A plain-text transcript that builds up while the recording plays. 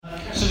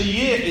the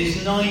year is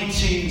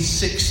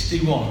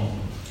 1961,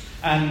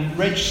 and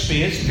Reg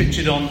Spears,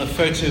 pictured on the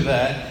photo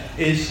there,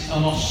 is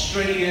an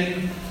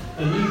Australian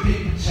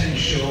Olympic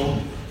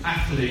potential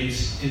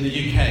athlete in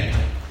the UK.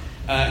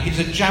 He's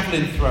a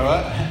javelin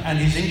thrower, and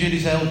he's injured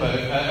his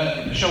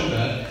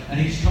shoulder, and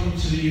he's come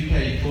to the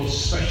UK for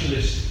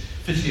specialist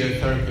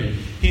physiotherapy.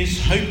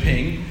 He's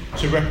hoping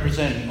to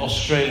represent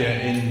Australia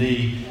in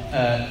the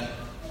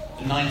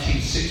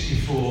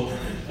 1964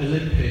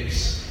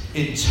 Olympics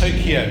in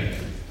Tokyo.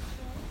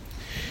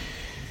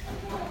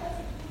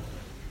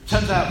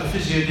 Turns out the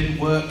physio didn't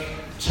work.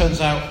 Turns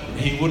out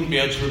he wouldn't be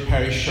able to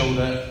repair his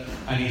shoulder,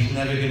 and he's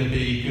never going to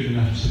be good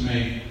enough to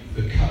make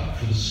the cut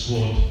for the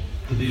squad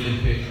for the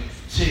Olympic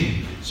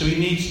team. So he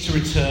needs to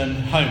return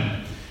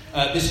home.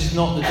 This is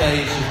not the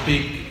days of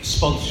big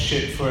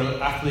sponsorship for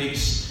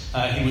athletes.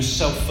 He was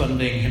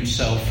self-funding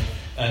himself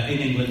in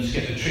England to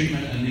get the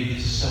treatment and needed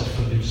to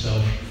self-fund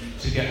himself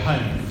to get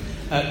home.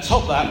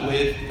 Top that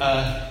with,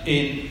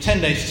 in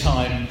 10 days'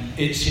 time,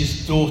 it's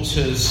his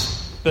daughter's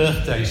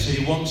birthday, so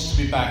he wants to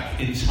be back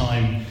in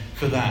time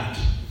for that.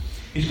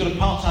 He's got a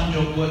part-time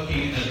job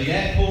working at the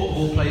airport, of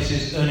all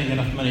places, earning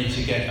enough money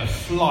to get a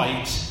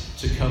flight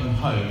to come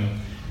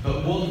home.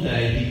 But one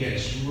day he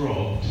gets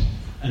robbed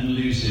and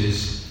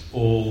loses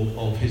all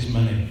of his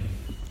money.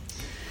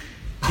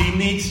 He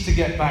needs to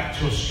get back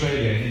to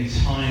Australia in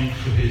time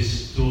for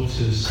his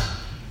daughter's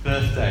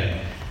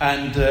birthday.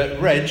 And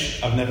Reg,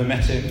 I've never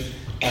met him,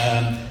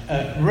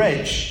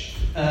 Reg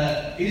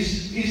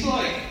is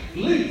like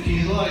Luke.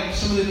 He's like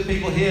some of the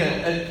people here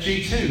at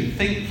G2.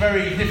 Think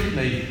very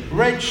differently.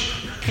 Reg,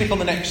 click on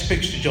the next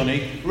picture,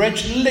 Johnny. Reg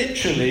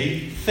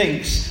literally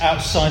thinks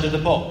outside of the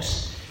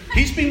box.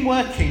 He's been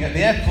working at the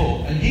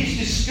airport and he's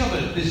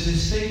discovered there's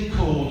this thing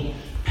called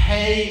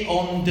pay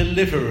on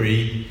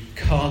delivery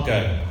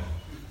cargo.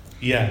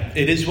 Yeah,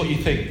 it is what you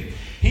think.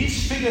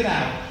 He's figured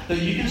out that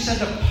you can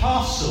send a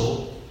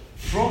parcel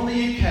from the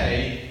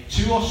UK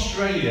to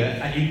Australia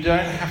and you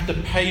don't have to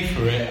pay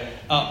for it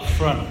up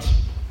front.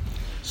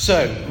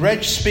 So,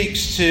 Reg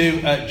speaks to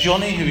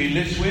Johnny, who he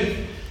lives with.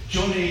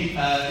 Johnny is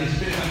a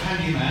bit of a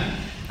handyman,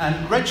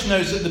 and Reg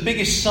knows that the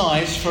biggest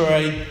size for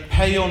a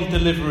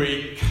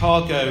pay-on-delivery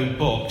cargo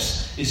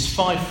box is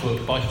 5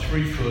 foot by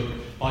 3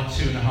 foot by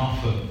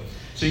 2.5 foot.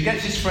 So he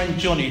gets his friend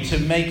Johnny to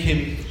make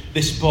him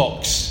this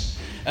box.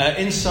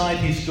 Inside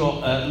he's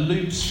got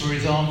loops for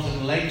his arms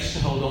and legs to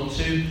hold on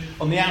to.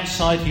 On the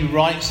outside he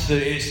writes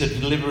that it's a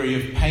delivery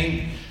of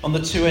paint. On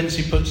the two ends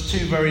he puts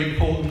two very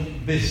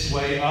important this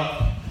way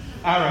up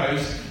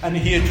arrows, and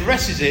he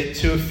addresses it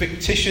to a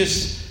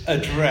fictitious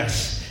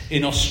address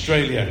in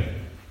Australia.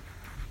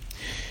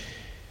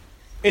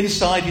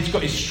 Inside he's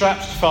got his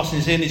straps to fasten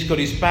his in, he's got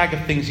his bag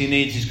of things he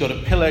needs, he's got a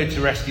pillow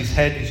to rest his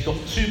head, he's got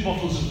 2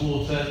 bottles of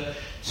water,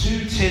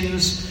 2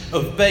 tins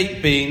of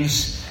baked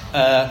beans,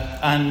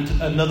 and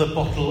another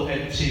bottle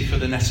empty for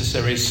the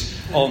necessaries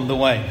on the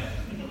way.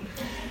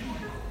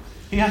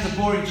 He has a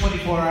boring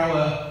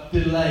 24-hour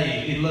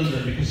delay in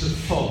London because of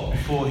fog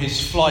before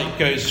his flight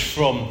goes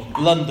from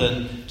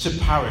London to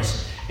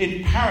Paris.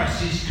 In Paris,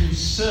 he's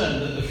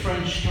concerned that the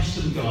French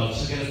custom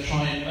guards are going to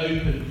try and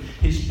open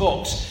his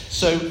box.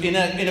 So in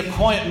a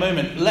quiet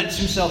moment, lets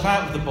himself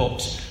out of the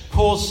box,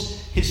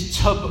 pours his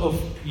tub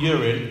of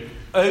urine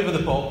over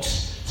the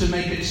box to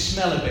make it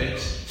smell a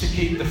bit to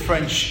keep the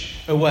French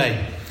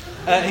away.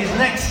 His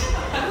next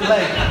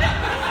leg...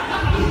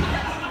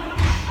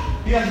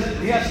 He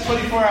has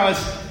 24 hours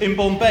in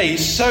Bombay.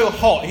 He's so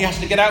hot he has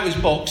to get out of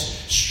his box,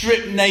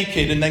 strip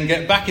naked, and then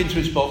get back into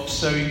his box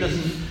so he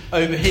doesn't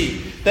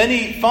overheat. Then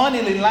he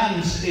finally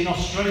lands in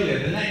Australia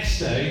the next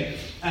day,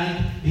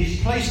 and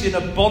he's placed in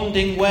a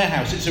bonding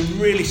warehouse. It's a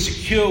really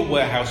secure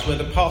warehouse where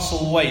the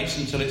parcel waits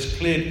until it's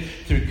cleared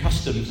through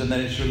customs and then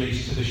it's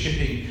released to the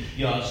shipping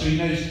yard. So he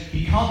knows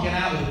he can't get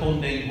out of the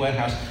bonding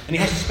warehouse, and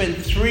he has to spend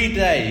 3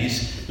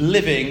 days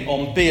living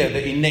on beer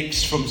that he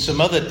nicks from some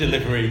other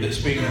delivery that's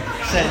been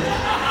sent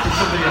to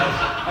somebody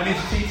else. And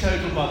he's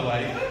teetotal, by the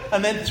way.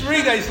 And then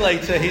 3 days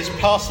later, his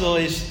parcel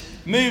is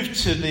moved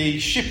to the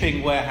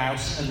shipping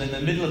warehouse, and in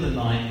the middle of the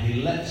night,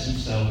 he lets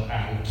himself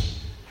out,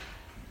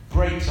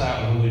 breaks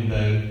out of a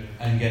window,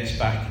 and gets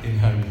back in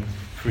home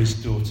for his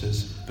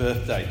daughter's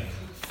birthday.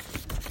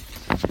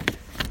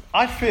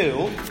 I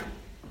feel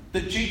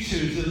that G2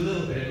 is a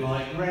little bit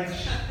like Reg.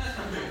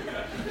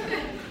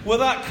 We're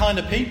that kind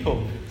of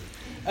people.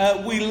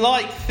 We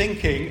like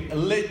thinking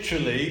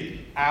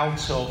literally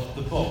out of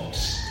the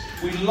box.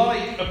 We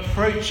like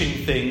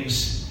approaching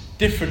things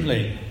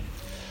differently.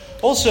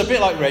 Also, a bit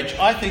like Reg,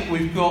 I think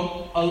we've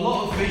got a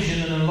lot of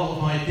vision and a lot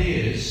of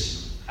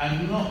ideas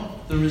and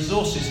not the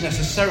resources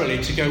necessarily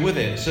to go with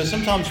it. So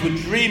sometimes we're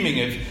dreaming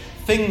of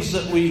things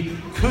that we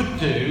could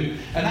do,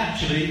 and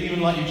actually, even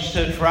like you just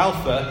heard for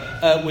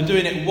Alpha, we're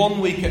doing it 1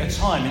 week at a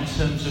time in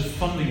terms of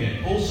funding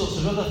it. All sorts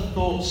of other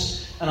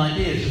thoughts and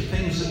ideas of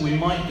things that we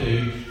might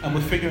do, and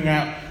we're figuring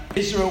out,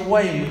 is there a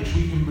way in which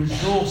we can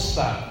resource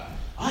that?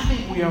 I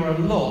think we are a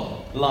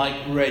lot like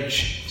Reg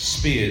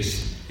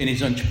Spears in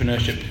his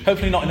entrepreneurship.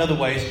 Hopefully not in other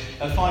ways.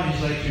 5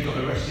 years later, he got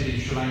arrested in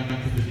Sri Lanka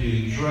for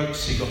dealing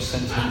drugs. He got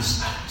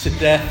sentenced to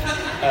death.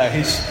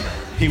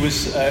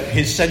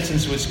 His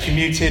sentence was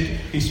commuted.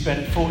 He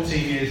spent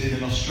 14 years in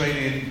an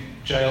Australian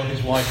jail.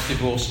 His wife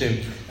divorced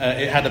him.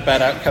 It had a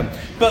bad outcome.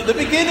 But the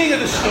beginning of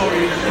the story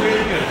is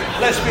really good.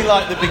 Let's be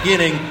like the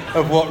beginning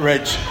of what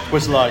Reg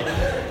was like.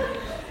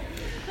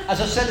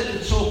 As I said at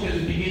the talk at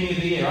the beginning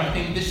of the year, I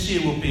think this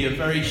year will be a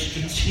very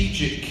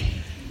strategic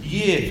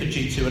year for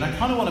G2, and I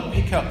kind of want to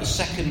pick up the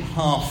second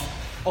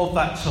half of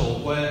that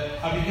talk where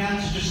I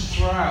began to just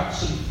throw out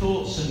some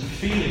thoughts and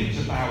feelings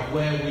about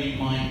where we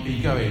might be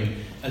going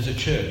as a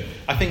church.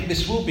 I think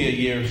this will be a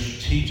year of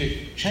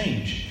strategic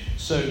change.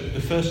 So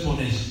the first one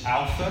is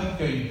Alpha,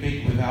 going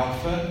big with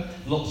Alpha.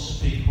 Lots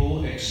of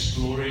people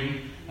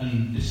exploring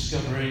and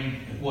discovering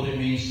what it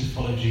means to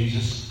follow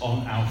Jesus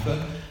on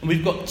Alpha. And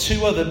we've got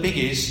 2 other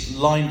biggies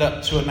lined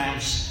up to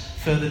announce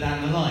further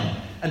down the line.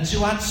 And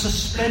to add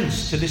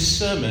suspense to this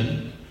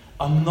sermon,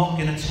 I'm not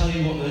going to tell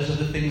you what those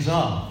other things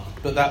are,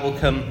 but that will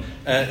come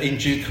in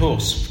due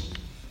course.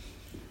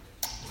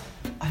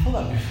 I thought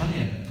that would be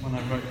funnier when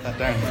I wrote that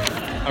down.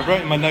 I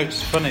wrote in my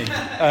notes, funny.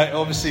 It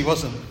obviously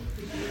wasn't.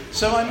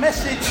 So my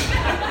message...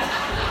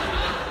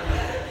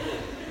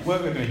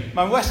 Work with me.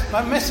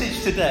 My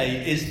message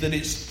today is that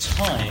it's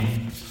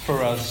time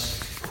for us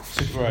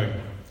to grow.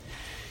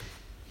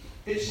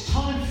 It's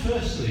time,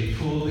 firstly,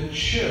 for the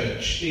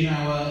church in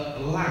our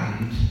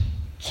land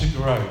to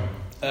grow.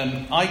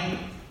 I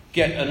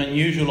get an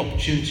unusual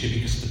opportunity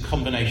because of the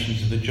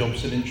combinations of the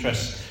jobs and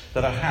interests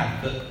that I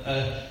have.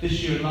 But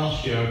this year and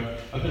last year,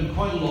 I've done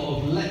quite a lot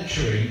of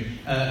lecturing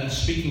and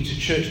speaking to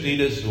church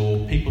leaders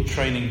or people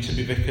training to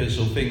be vicars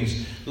or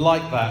things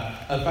like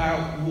that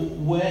about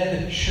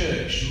where the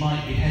church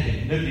might be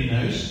heading. Nobody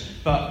knows,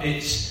 but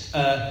it's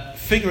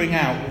figuring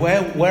out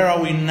where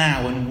are we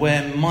now and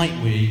where might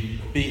we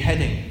be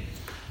heading.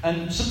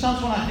 And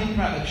sometimes when I think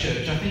about the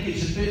church, I think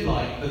it's a bit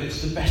like that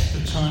it's the best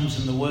of times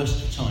and the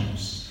worst of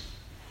times.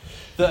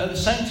 That at the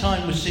same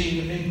time we're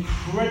seeing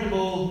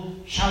incredible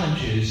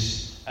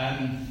challenges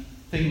and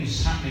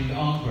things happening that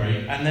aren't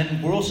great, and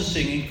then we're also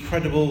seeing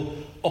incredible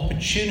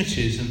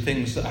opportunities and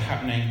things that are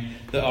happening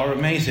that are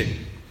amazing.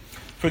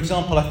 For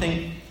example, I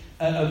think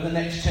over the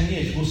next 10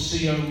 years we'll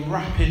see a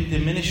rapid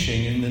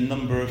diminishing in the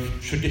number of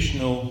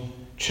traditional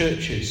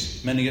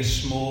churches. Many are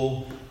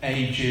small,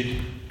 aged,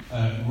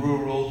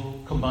 rural.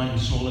 Combined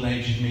with small and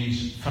aged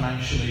means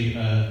financially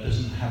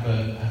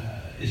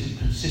isn't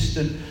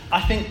consistent.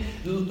 I think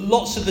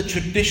lots of the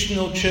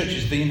traditional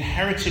churches, the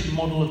inherited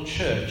model of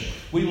church,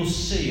 we will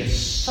see a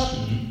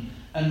sudden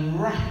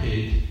and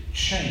rapid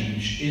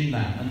change in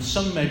that, and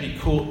some may be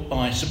caught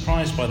by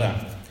surprise by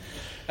that.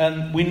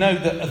 And we know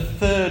that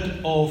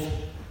 1/3 of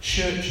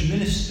church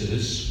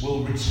ministers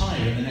will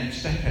retire in the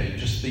next decade.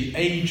 Just the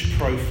age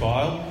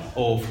profile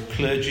of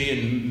clergy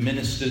and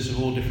ministers of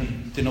all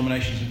different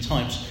denominations and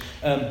types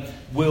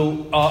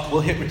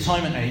will hit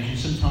retirement age in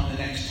sometime in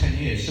the next 10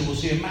 years. So we'll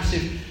see a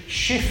massive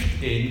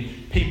shift in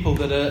people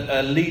that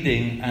are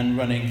leading and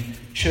running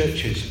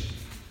churches.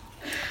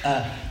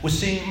 We're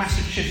seeing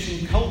massive shifts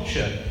in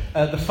culture.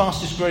 The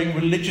fastest growing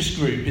religious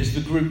group is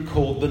the group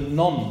called the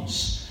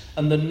Nones.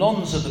 And the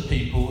Nones are the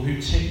people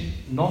who tick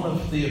none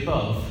of the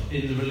above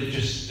in the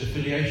religious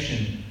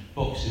affiliation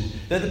boxes.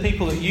 They're the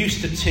people that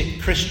used to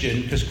tick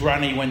Christian because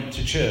Granny went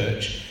to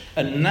church,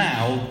 and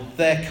now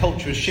their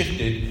culture has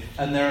shifted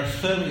and they're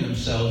affirming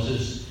themselves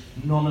as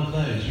none of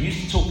those. We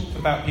used to talk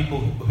about people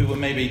who were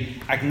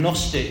maybe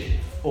agnostic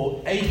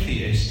or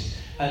atheist,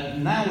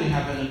 and now we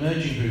have an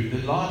emerging group,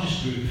 the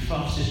largest group, the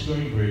fastest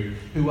growing group,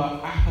 who are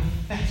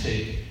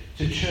apathetic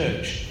to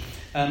church.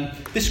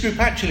 This group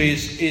actually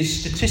is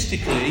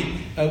statistically,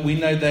 we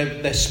know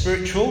they're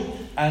spiritual,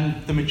 and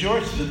the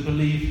majority of them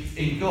believe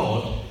in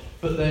God,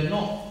 but they're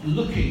not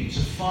looking to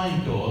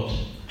find God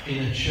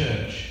in a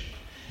church.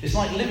 It's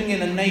like living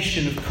in a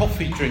nation of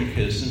coffee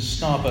drinkers and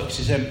Starbucks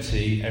is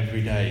empty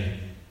every day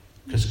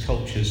because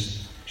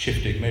culture's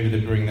shifting. Maybe they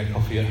bring their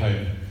coffee at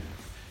home.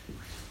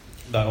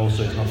 That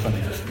also is not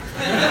funny.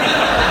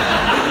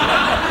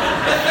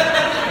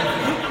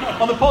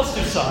 On the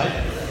positive side,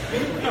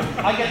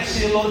 I get to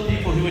see a lot of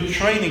people who are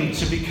training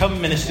to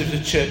become ministers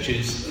of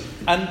churches,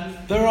 and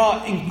there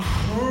are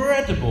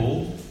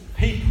incredible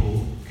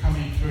people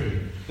coming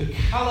through. The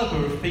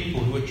calibre of people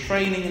who are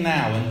training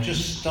now and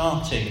just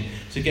starting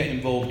to get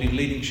involved in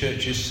leading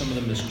churches, some of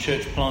them as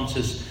church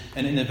planters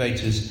and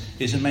innovators,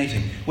 is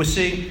amazing. We're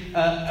seeing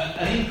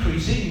an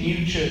increase in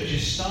new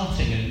churches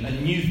starting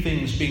and new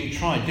things being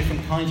tried,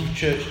 different kinds of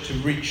church to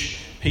reach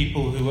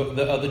people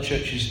that other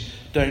churches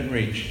don't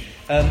reach.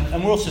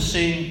 And we're also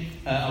seeing,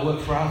 I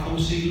work for Alpha,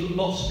 we'll see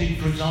lots of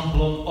people, for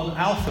example, on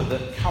Alpha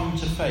that come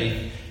to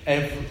faith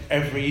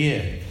every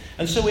year.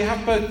 And so we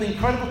have both the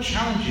incredible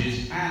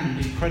challenges and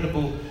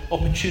incredible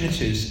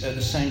opportunities at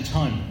the same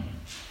time.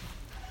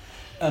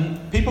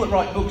 People that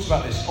write books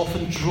about this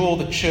often draw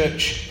the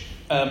church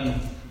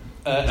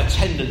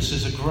attendance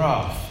as a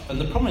graph. And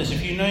the problem is,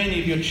 if you know any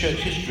of your church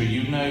history,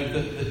 you know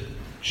that the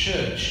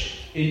church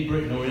in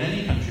Britain or in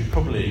any country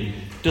probably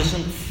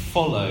doesn't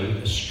follow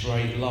a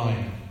straight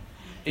line.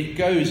 It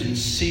goes in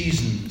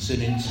seasons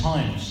and in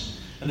times.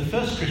 And the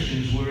first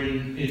Christians were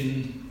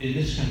in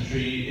this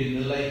country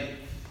in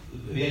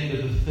the end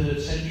of the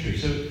 3rd century.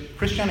 So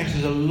Christianity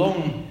has a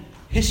long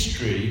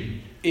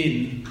history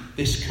in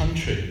this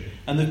country.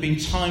 And there have been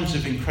times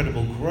of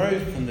incredible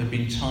growth, and there have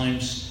been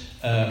times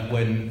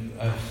when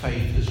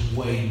faith has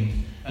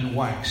waned and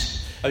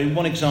waxed. I mean,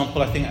 one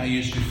example I think I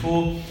used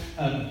before,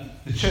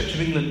 the Church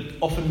of England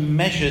often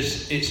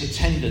measures its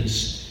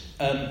attendance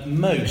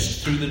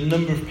most through the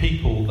number of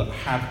people that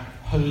have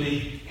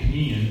Holy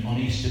Communion on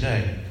Easter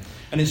Day.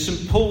 And in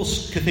St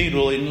Paul's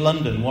Cathedral in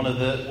London, one of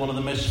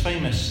the most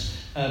famous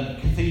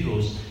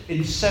cathedrals, in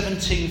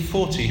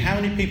 1740, how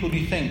many people do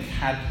you think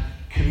had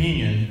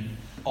communion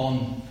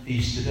on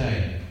Easter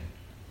Day?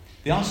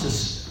 The answer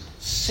is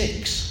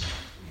 6.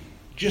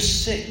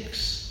 Just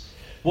 6.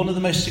 One of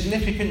the most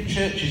significant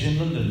churches in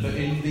London, but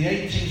in the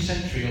 18th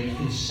century, in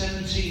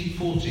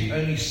 1740,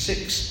 only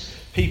 6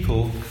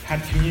 people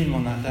had communion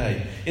on that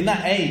day. In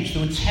that age,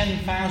 there were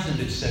 10,000,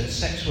 it said,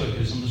 sex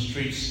workers on the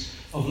streets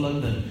of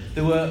London.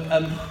 There were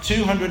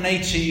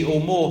 280 or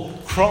more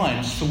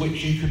crimes for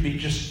which you could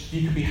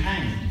be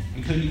hanged,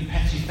 including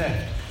petty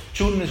theft.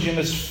 Children as young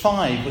as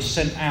 5 were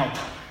sent out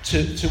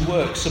to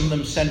work, some of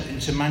them sent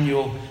into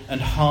manual and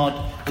hard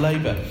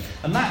labour.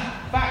 And that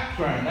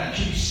background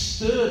actually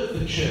stirred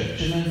the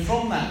church, and then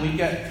from that we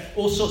get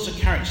all sorts of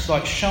characters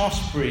like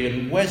Shaftesbury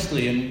and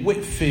Wesley and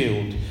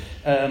Whitfield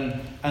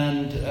and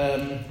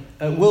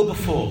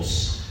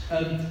Wilberforce,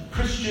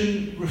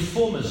 Christian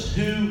reformers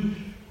who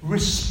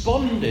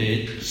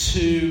responded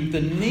to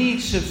the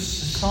needs of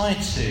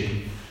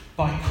society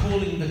by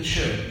calling the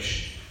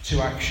church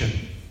to action.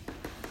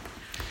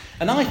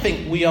 And I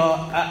think we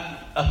are at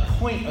a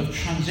point of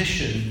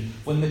transition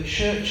when the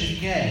church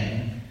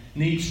again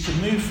needs to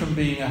move from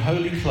being a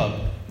holy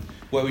club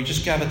where we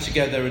just gather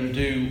together and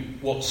do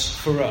what's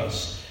for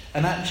us,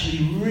 and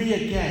actually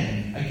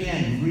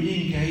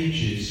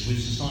re-engages with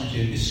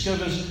society and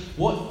discovers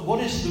what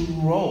is the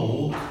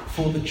role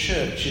for the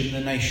church in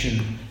the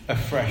nation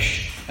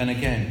afresh and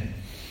again.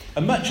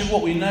 And much of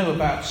what we know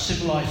about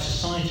civilized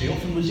society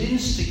often was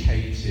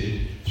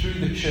instigated through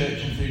the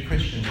church and through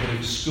Christians, whether it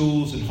was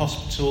schools and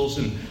hospitals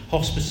and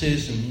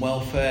hospices and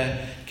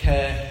welfare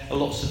care,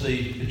 lots of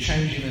the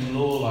changing in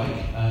law like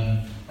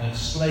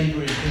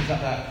slavery and things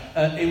like that.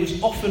 It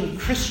was often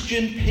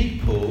Christian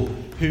people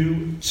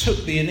who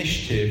took the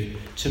initiative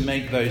to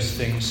make those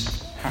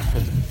things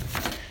happen.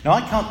 Now,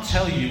 I can't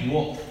tell you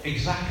what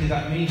exactly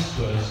that means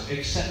to us,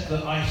 except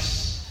that I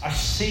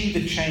see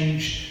the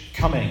change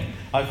coming.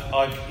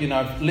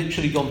 I've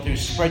literally gone through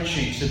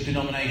spreadsheets of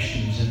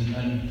denominations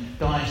and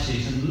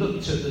dioceses and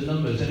looked at the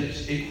numbers, and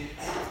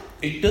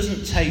it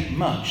doesn't take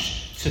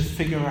much to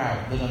figure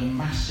out that a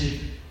massive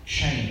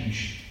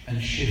change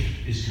and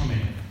shift is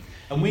coming.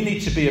 And we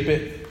need to be a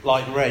bit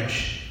like Reg,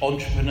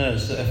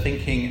 entrepreneurs that are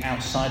thinking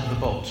outside of the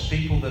box,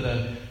 people that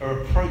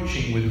are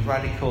approaching with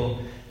radical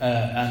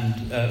and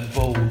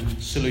bold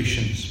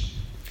solutions.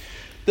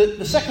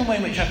 The second way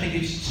in which I think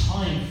it's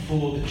time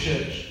for the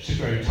church to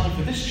grow, time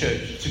for this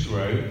church to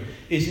grow,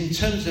 is in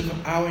terms of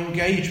our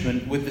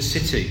engagement with the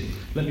city.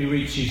 Let me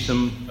read to you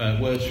some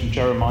words from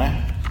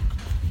Jeremiah.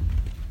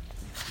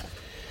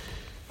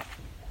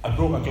 I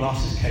brought my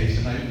glasses case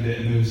and I opened it,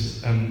 and there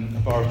was a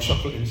bar of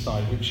chocolate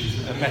inside, which is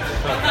a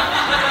metaphor.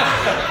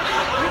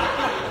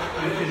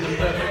 It is a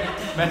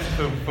perfect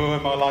metaphor for where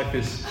my life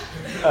is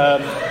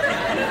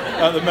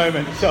at the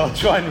moment. So I'll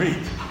try and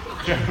read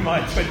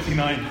Jeremiah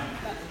 29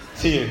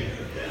 to you.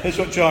 Here's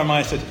what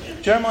Jeremiah said.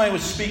 Jeremiah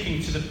was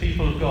speaking to the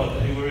people of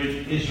God who were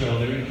in Israel.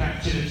 They were in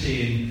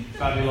captivity in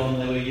Babylon.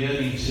 They were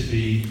yearning to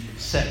be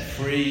set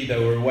free. They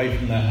were away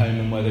from their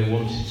home and where they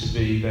wanted to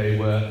be. They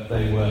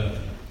were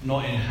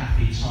not in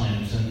happy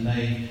times, and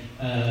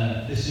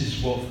this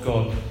is what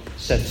God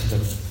said to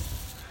them.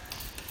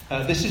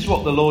 This is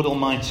what the Lord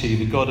Almighty,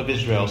 the God of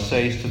Israel,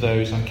 says to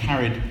those I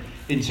carried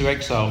into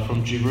exile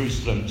from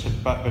Jerusalem to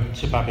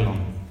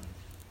Babylon.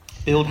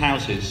 Build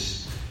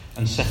houses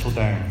and settle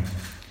down.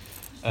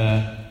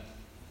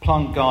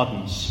 Plant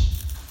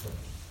gardens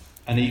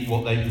and eat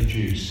what they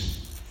produce.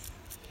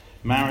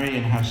 Marry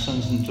and have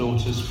sons and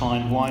daughters.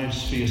 Find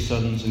wives for your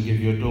sons and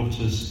give your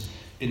daughters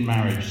in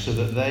marriage, so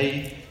that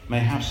they may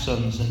have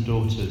sons and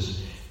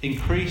daughters.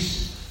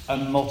 Increase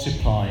and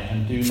multiply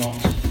and do not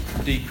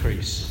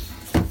decrease.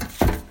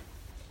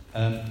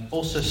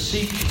 Also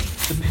seek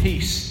the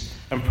peace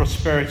and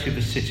prosperity of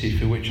the city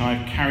for which I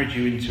have carried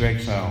you into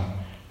exile.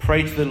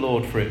 Pray to the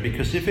Lord for it,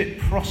 because if it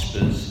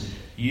prospers,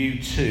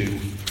 you too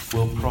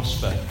will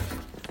prosper.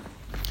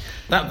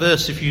 That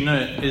verse, if you know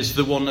it, is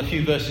the one a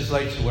few verses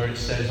later where it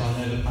says, I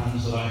know the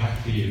plans that I have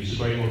for you. It's a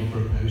great one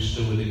for a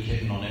poster with a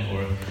kitten on it,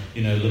 or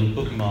a little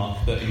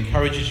bookmark that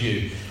encourages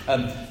you.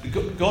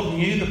 God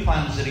knew the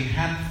plans that he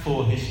had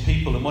for his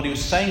people, and what he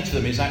was saying to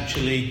them is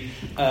actually,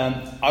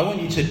 I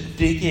want you to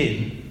dig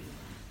in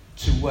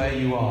to where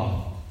you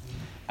are.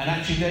 And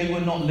actually they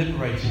were not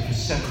liberated for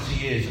 70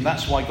 years, and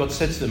that's why God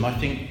said to them, I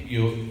think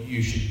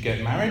you should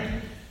get married,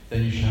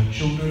 then you should have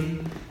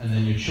children, and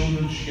then your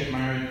children should get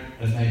married,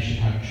 and they should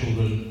have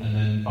children, and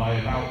then by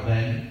about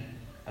then,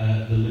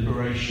 the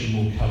liberation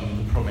will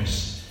come, the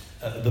promise.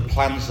 The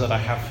plans that I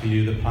have for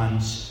you, the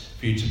plans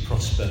for you to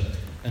prosper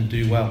and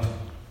do well.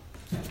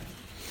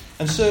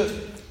 And so,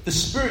 the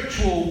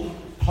spiritual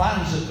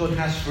plans that God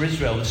has for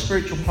Israel, the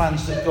spiritual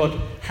plans that God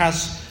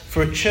has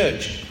for a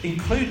church,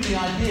 include the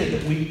idea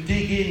that we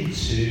dig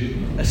into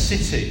a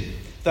city,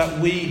 that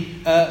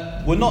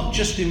we're not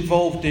just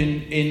involved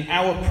in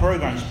our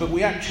programs, but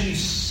we actually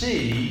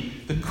see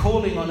the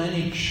calling on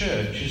any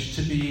church is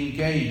to be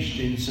engaged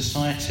in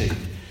society.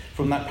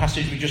 From that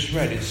passage we just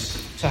read, it's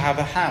to have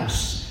a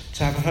house,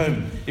 to have a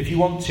home. If you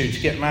want to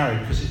get married,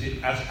 because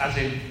as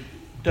in,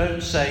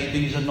 don't say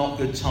these are not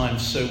good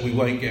times so we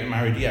won't get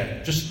married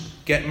yet.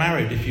 Just get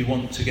married if you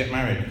want to get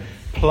married.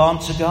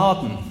 Plant a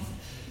garden.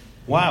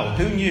 Wow,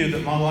 who knew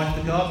that my wife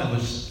the gardener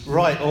was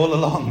right all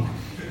along?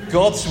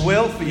 God's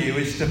will for you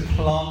is to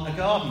plant a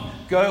garden.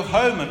 Go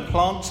home and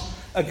plant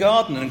a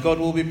garden and God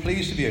will be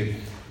pleased with you.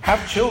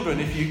 Have children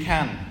if you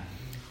can.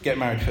 Get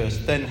married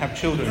first, then have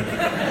children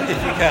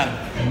if you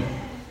can.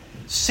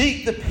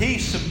 Seek the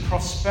peace and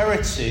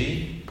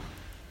prosperity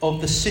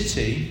of the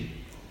city.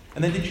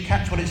 And then did you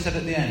catch what it said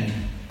at the end?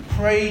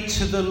 Pray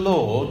to the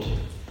Lord,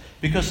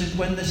 because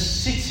when the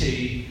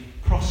city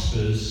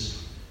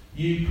prospers,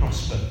 you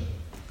prosper.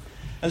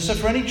 And so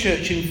for any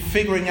church in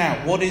figuring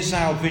out what is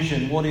our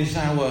vision, what is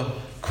our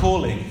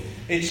calling,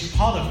 it's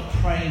part of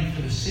praying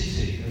for the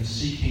city and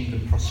seeking the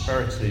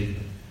prosperity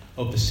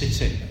of the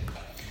city.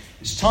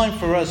 It's time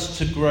for us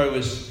to grow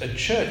as a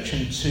church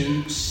and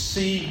to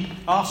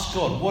ask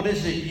God, what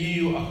is it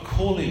you are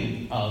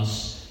calling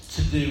us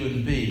to do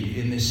and be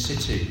in this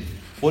city?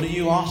 What are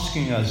you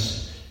asking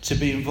us to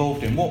be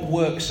involved in? What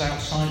works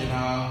outside of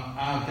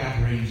our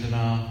gatherings and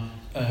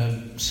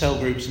our cell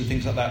groups and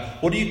things like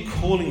that? What are you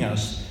calling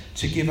us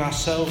to give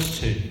ourselves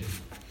to?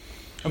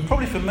 And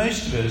probably for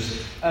most of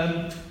us,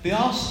 the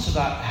answer to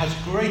that has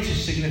greater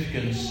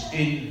significance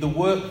in the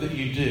work that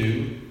you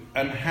do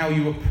and how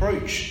you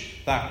approach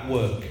that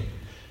work.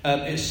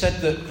 It's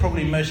said that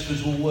probably most of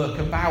us will work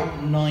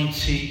about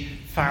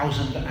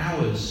 90,000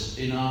 hours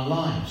in our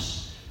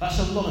lives. That's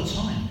a lot of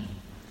time.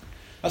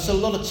 That's a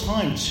lot of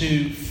time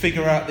to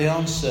figure out the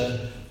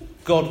answer.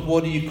 God,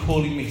 what are you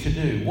calling me to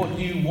do? What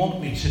do you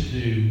want me to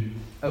do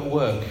at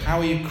work? How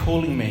are you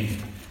calling me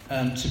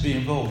to be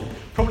involved?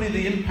 Probably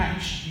the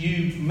impact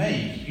you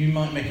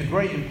might make a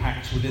great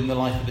impact within the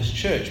life of this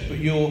church, but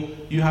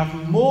you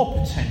have more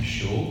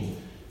potential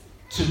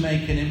to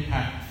make an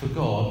impact for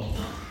God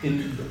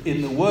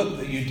in the work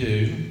that you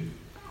do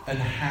and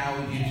how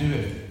you do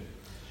it.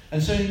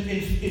 And so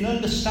in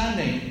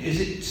understanding, is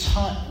it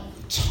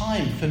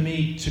time for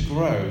me to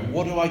grow?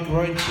 What do I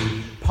grow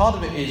into? Part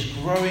of it is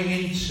growing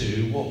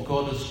into what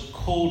God has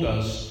called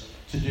us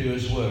to do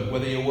as work.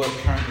 Whether your work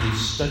currently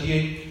is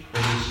studying,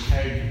 whether it's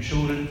caring for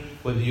children,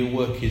 whether your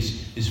work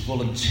is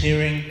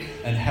volunteering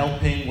and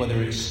helping,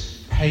 whether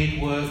it's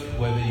paid work,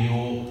 whether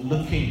you're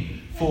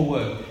looking for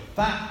work.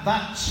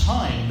 That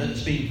time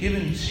that's been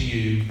given to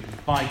you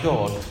by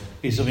God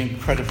is of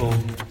incredible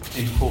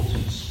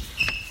importance.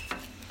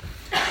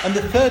 And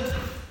the third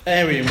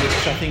area in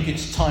which I think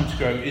it's time to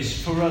grow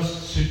is for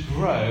us to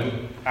grow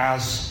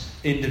as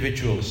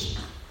individuals.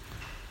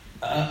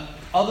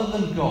 Other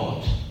than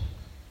God,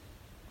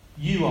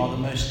 you are the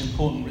most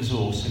important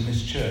resource in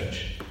this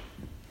church.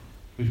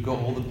 We've got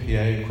all the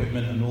PA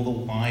equipment and all the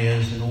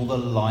wires and all the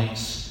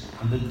lights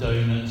and the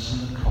donuts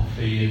and the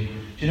coffee. And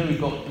do you know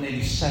we've got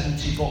nearly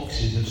 70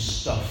 boxes of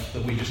stuff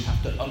that we just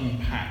have to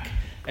unpack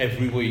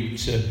every week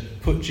to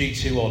put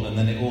G2 on, and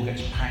then it all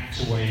gets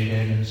packed away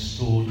again and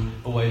stored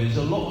away. There's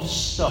a lot of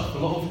stuff, a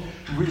lot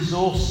of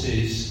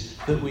resources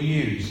that we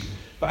use.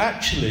 But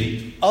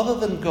actually, other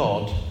than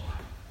God,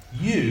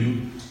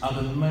 you are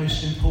the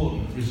most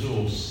important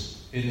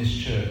resource in this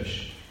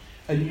church.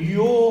 And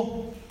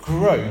your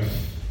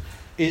growth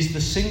is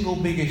the single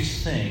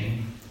biggest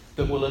thing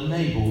that will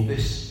enable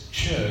this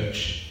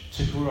church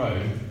to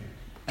grow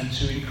and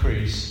to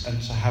increase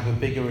and to have a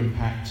bigger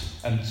impact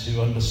and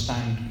to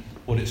understand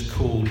what it's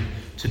called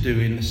to do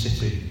in the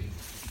city.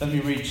 Let me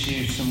read to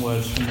you some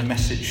words from the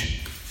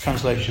Message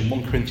translation,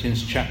 1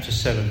 Corinthians chapter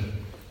 7.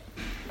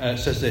 It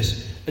says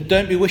this: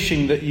 don't be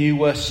wishing that you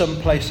were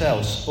someplace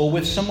else or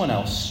with someone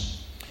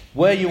else.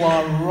 Where you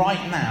are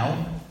right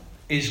now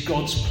is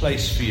God's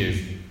place for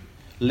you.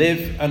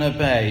 Live and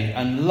obey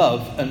and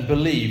love and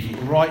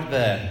believe right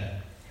there.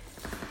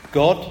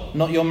 God,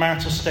 not your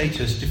marital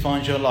status,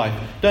 defines your life.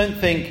 Don't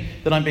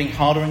think that I'm being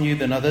harder on you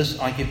than others.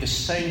 I give the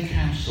same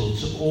counsel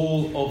to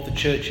all of the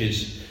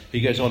churches.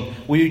 He goes on,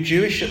 were you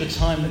Jewish at the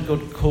time that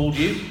God called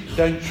you?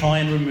 Don't try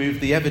and remove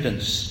the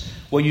evidence.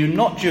 Were you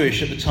not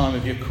Jewish at the time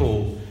of your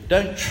call?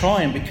 Don't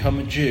try and become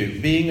a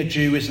Jew. Being a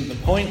Jew isn't the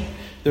point.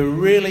 The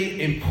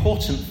really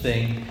important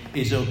thing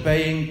is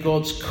obeying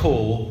God's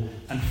call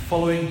and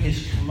following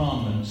his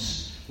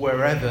commandments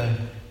wherever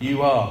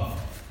you are.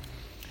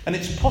 And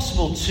it's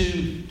possible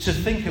to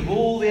think of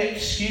all the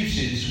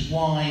excuses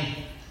why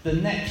the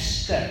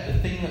next step, the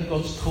thing that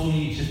God's calling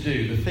you to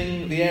do,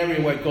 the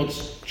area where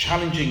God's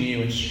challenging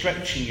you and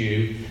stretching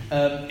you,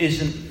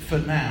 isn't for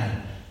now.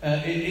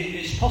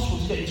 It's possible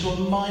to get into a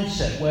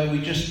mindset where we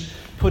just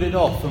put it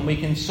off and we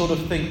can sort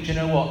of think, do you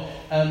know what,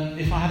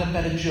 if I had a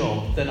better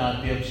job, then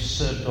I'd be able to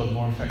serve God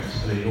more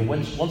effectively. Or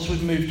once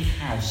we've moved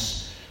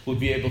house, we'll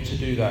be able to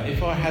do that.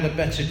 If I had a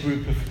better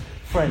group of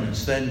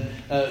friends, then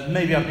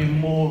maybe I'd be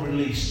more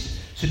released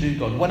to do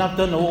God. When I've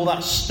done all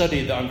that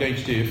study that I'm going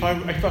to do, if I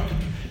could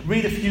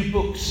read a few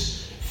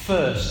books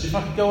first, if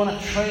I could go on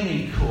a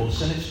training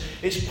course, and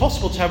it's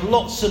possible to have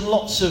lots and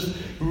lots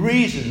of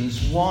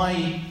reasons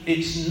why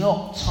it's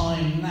not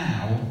time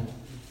now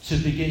to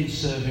begin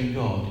serving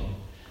God.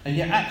 And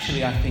yet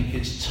actually I think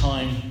it's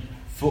time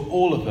for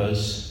all of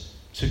us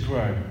to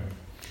grow.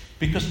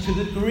 Because to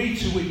the degree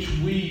to which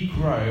we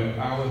grow,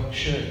 our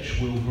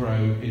church will grow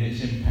in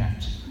its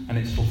impact and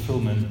its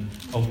fulfilment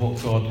of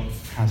what God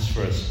has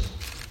for us.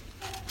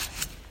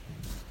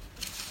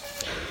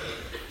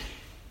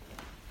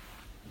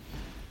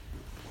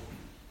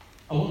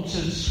 I want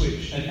to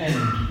switch and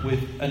end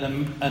with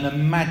an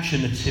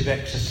imaginative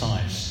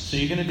exercise. So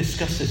you're going to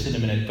discuss this in a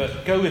minute,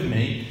 but go with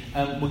me.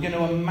 We're going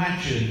to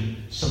imagine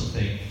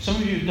something. Some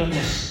of you have done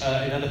this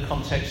in other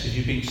contexts if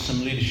you've been to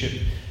some leadership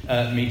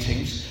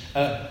meetings.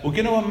 We're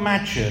going to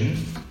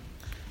imagine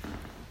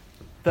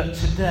that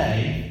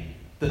today,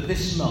 that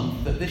this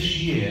month, that this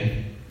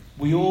year,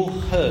 we all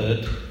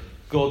heard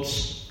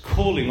God's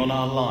calling on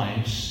our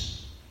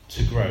lives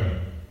to grow.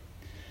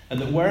 And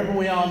that wherever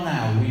we are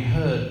now, we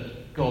heard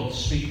God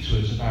speak to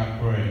us about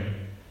growing.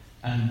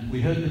 And we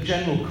heard the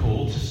general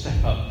call to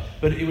step up,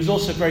 but it was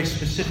also very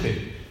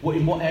specific.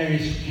 In what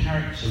areas of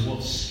character,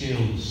 what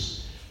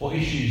skills, what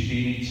issues do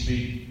you need to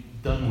be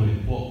done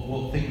with?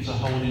 What things are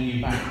holding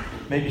you back?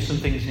 Maybe some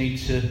things need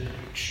to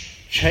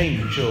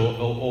change,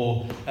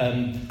 or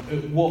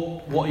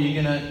what are you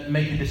going to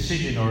make a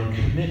decision or a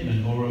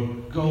commitment or a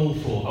goal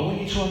for? I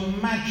want you to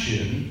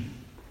imagine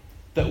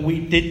that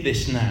we did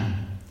this now.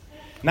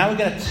 Now we're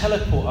going to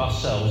teleport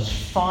ourselves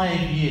 5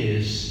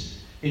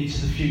 years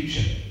into the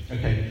future.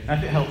 Okay, now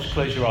if it helps,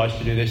 close your eyes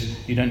to do this.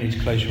 You don't need to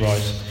close your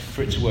eyes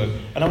for it to work.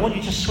 And I want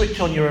you to switch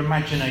on your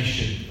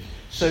imagination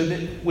so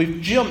that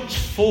we've jumped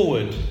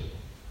forward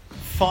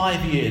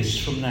 5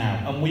 years from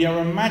now, and we are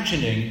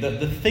imagining that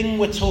the thing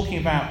we're talking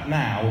about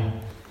now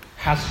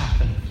has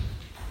happened.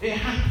 It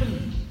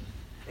happened.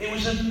 It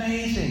was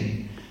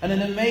amazing. And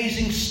an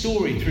amazing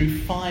story through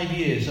 5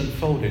 years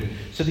unfolded.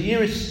 So the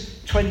year is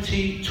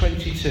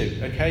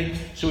 2022, okay?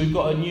 So we've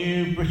got a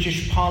new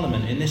British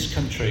Parliament in this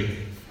country.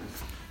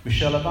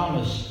 Michelle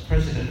Obama's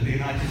President of the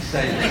United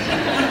States.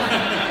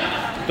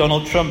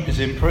 Donald Trump is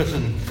in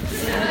prison.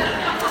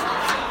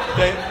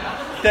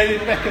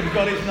 David Beckham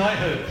got his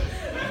knighthood.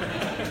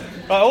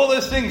 But all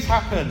those things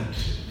happened.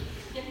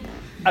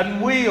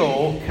 And we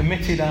all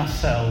committed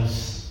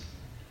ourselves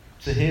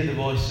to hear the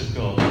voice of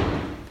God,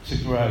 to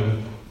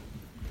grow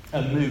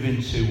and move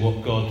into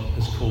what God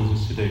has called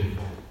us to do.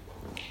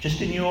 Just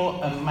in your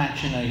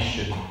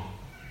imagination,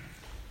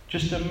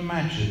 just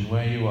imagine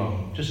where you are.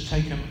 Just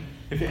take them,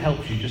 if it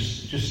helps you,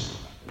 just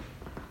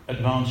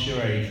advance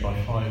your age by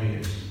 5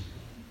 years.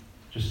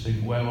 Just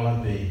think, where will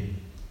I be?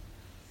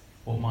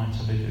 What might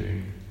I be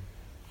doing?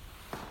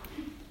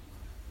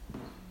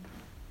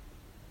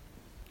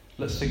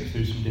 Let's think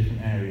through some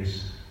different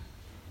areas.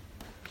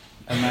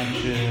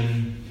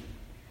 Imagine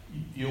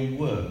your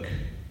work.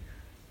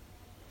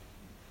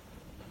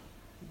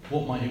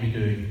 What might you be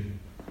doing?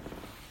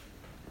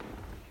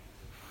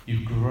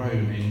 You've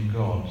grown in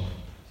God,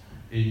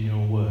 in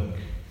your work.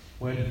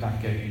 Where did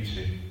that get you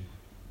to?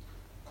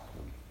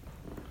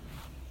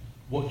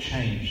 What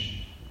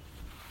changed?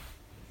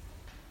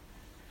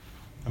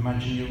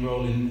 Imagine your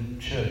role in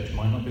church. It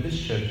might not be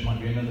this church, it might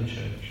be another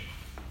church.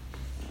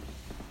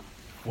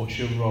 What's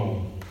your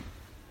role?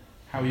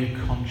 How are you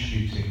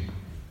contributing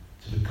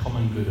to the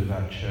common good of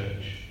that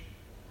church?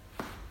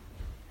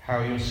 How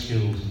are your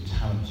skills and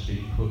talents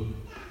being put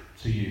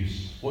to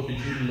use? What did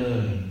you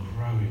learn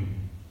growing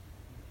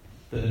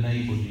that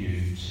enabled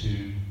you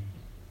to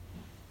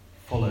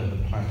follow the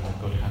plan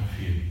that God had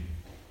for you?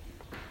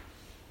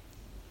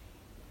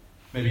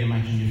 Maybe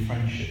imagine your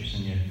friendships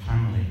and your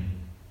family.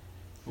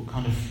 What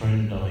kind of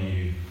friend are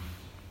you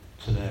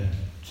to them,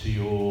 to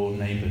your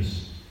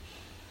neighbours,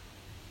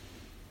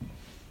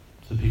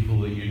 to the people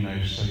that you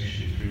know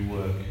socially through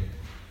work,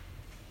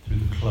 through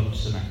the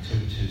clubs and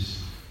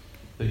activities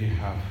that you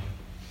have?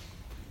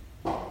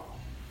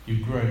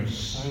 You've grown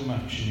so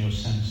much in your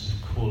sense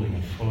of calling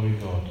and following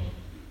God.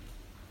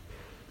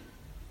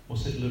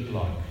 What's it look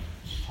like?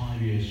 It's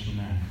 5 years from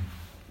now.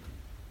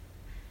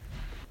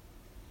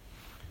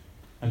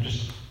 And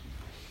just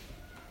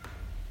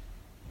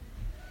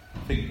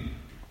think,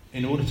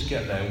 in order to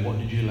get there, what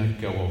did you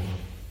let go of?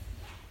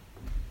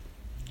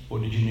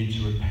 What did you need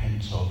to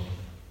repent of?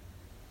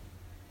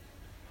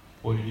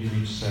 What did you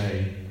need to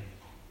say,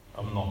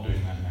 I'm not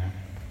doing that now?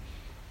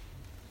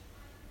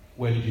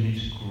 Where did you need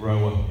to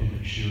grow up in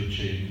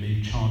maturity and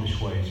leave childish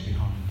ways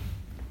behind?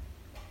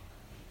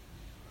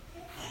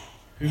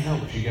 Who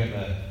helped you get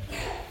there?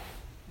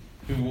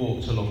 who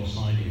walked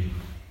alongside you.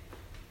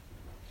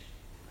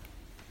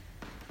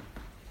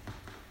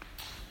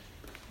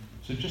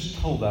 So just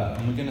hold that,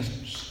 and we're going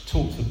to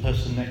talk to the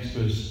person next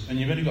to us, and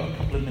you've only got a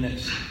couple of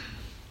minutes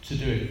to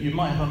do it. You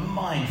might have a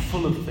mind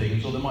full of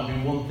things, or there might be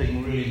one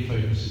thing really in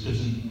focus. It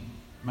doesn't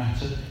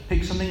matter.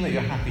 Pick something that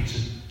you're happy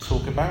to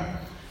talk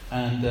about,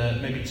 and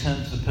maybe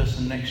turn to the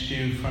person next to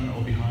you, front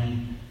or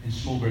behind, in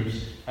small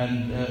groups,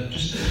 and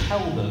just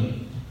tell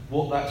them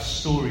what that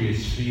story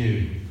is for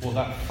you, what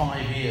that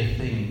 5-year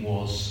thing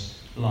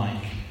was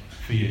like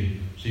for you.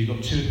 So you've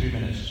got 2 or 3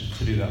 minutes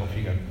to do that. Off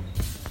you go.